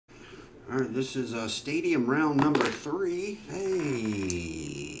All right, this is stadium round number 3.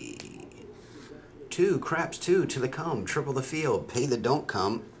 Hey. 2, craps 2 to the come. Triple the field. Pay the don't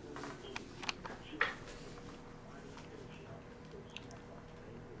come.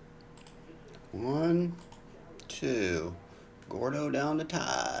 One, 2. Gordo down to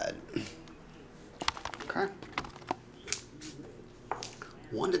Todd. Okay.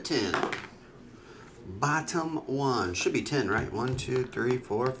 1 to 10. Bottom 1. Should be 10, right? 1, 2, 3,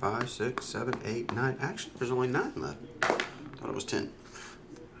 4, 5, 6, 7, 8, 9. Actually, there's only 9 left. Thought it was 10.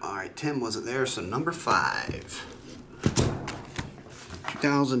 Alright, 10 wasn't there, so number 5.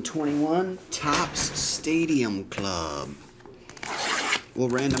 2021 Topps Stadium Club. We'll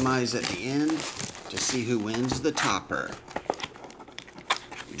randomize at the end to see who wins the topper.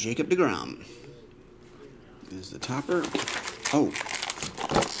 Jacob deGrom is the topper. Oh,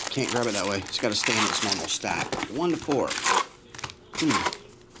 can't grab it that way. It's got to stay in its normal stack. 1 to 4.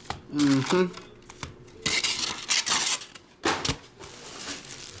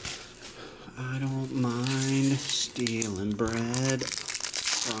 I don't mind stealing bread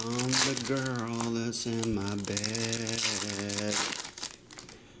from the girl that's in my bed.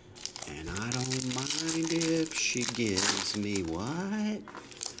 And I don't mind if she gives me what?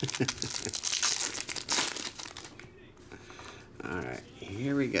 Alright,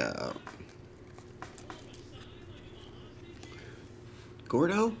 here we go.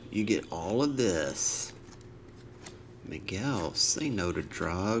 Gordo, you get all of this. Miguel, say no to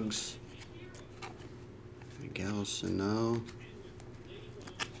drugs. Miguel Sano.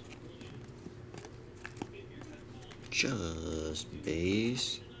 Just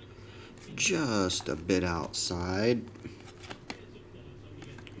base. Just a bit outside.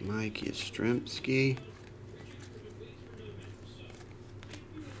 Mike Yastrzemski.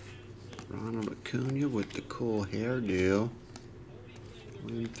 Ronald Acuna with the cool hairdo.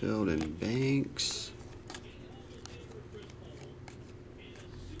 Winfield and Banks.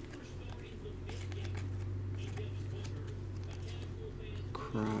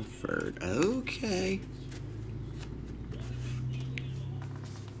 Crawford. Okay.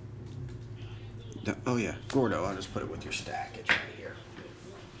 Oh yeah, Gordo. I'll just put it with your stack. It's right here.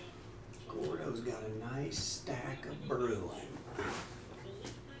 Gordo's got a nice stack of brewing.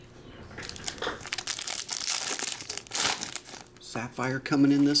 Sapphire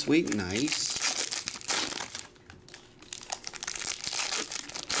coming in this week. Nice.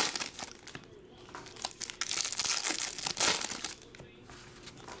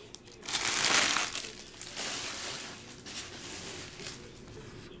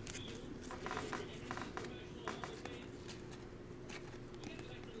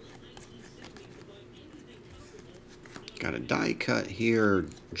 Got a die cut here.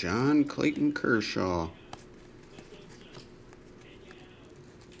 John Clayton Kershaw.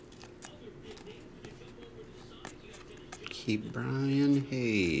 Keep Brian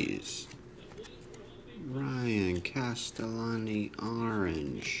Hayes. Ryan Castellani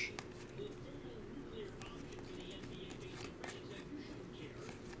Orange.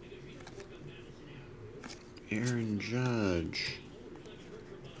 Aaron Judge.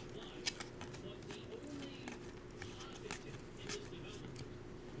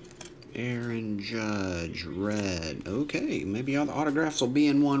 Aaron Judge, red. Okay, maybe all the autographs will be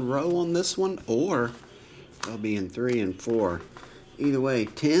in one row on this one, or they'll be in 3 and 4. Either way,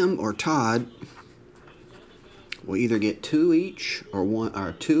 Tim or Todd will either get 2 each, or 1,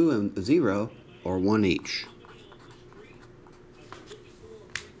 or 2 and 0, or 1 each.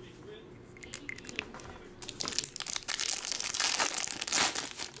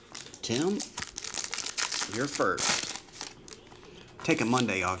 Tim, you're first. Taking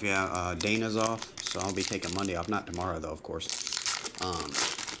Monday off, yeah. Dana's off, so I'll be taking Monday off. Not tomorrow, though, of course.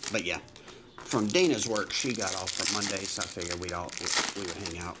 But yeah, from Dana's work, she got off for Monday, so I figured we would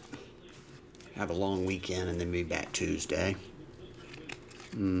hang out, have a long weekend, and then be back Tuesday.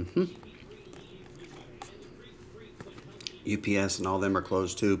 UPS and all them are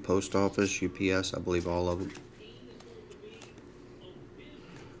closed too. Post office, UPS, I believe all of them.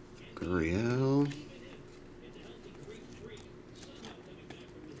 Gurriel.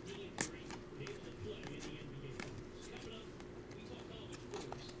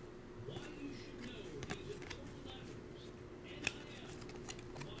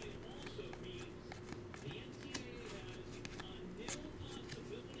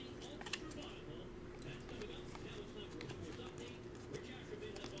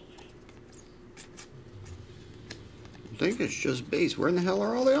 I think it's just base. Where in the hell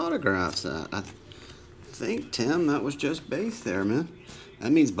are all the autographs at? I think, Tim, that was just base there, man.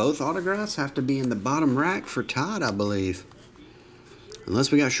 That means both autographs have to be in the bottom rack for Todd, I believe. Unless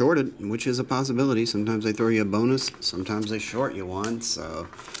we got shorted, which is a possibility. Sometimes they throw you a bonus. Sometimes they short you one. So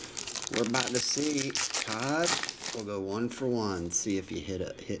we're about to see. Todd, we'll go 1 for 1. See if you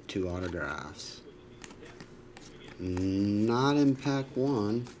hit 2 autographs. Not in pack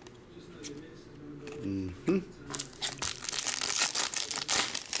 1.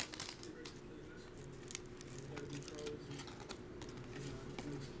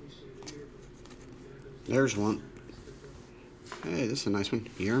 There's one. Hey, this is a nice one.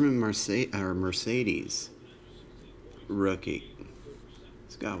 Yerman Mercedes. Rookie.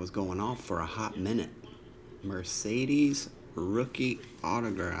 This guy was going off for a hot minute. Mercedes rookie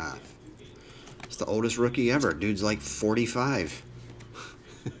autograph. It's the oldest rookie ever. Dude's like 45.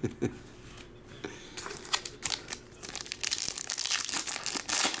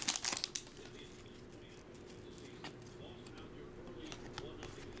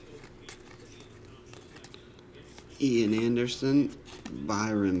 Ian Anderson,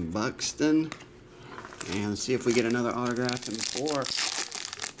 Byron Buxton, and let's see if we get another autograph in 4.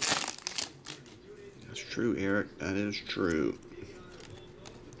 That's true, Eric. That is true.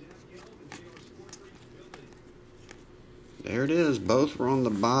 There it is. Both were on the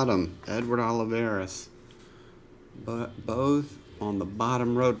bottom. Edward Olivares. But both on the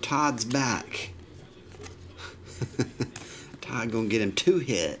bottom row. Todd's back. Todd gonna get him 2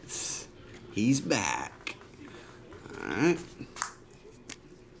 hits. He's back. Alright.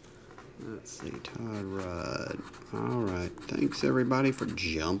 Let's see. Todd Rudd. Alright. Thanks everybody for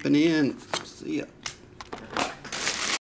jumping in. See ya.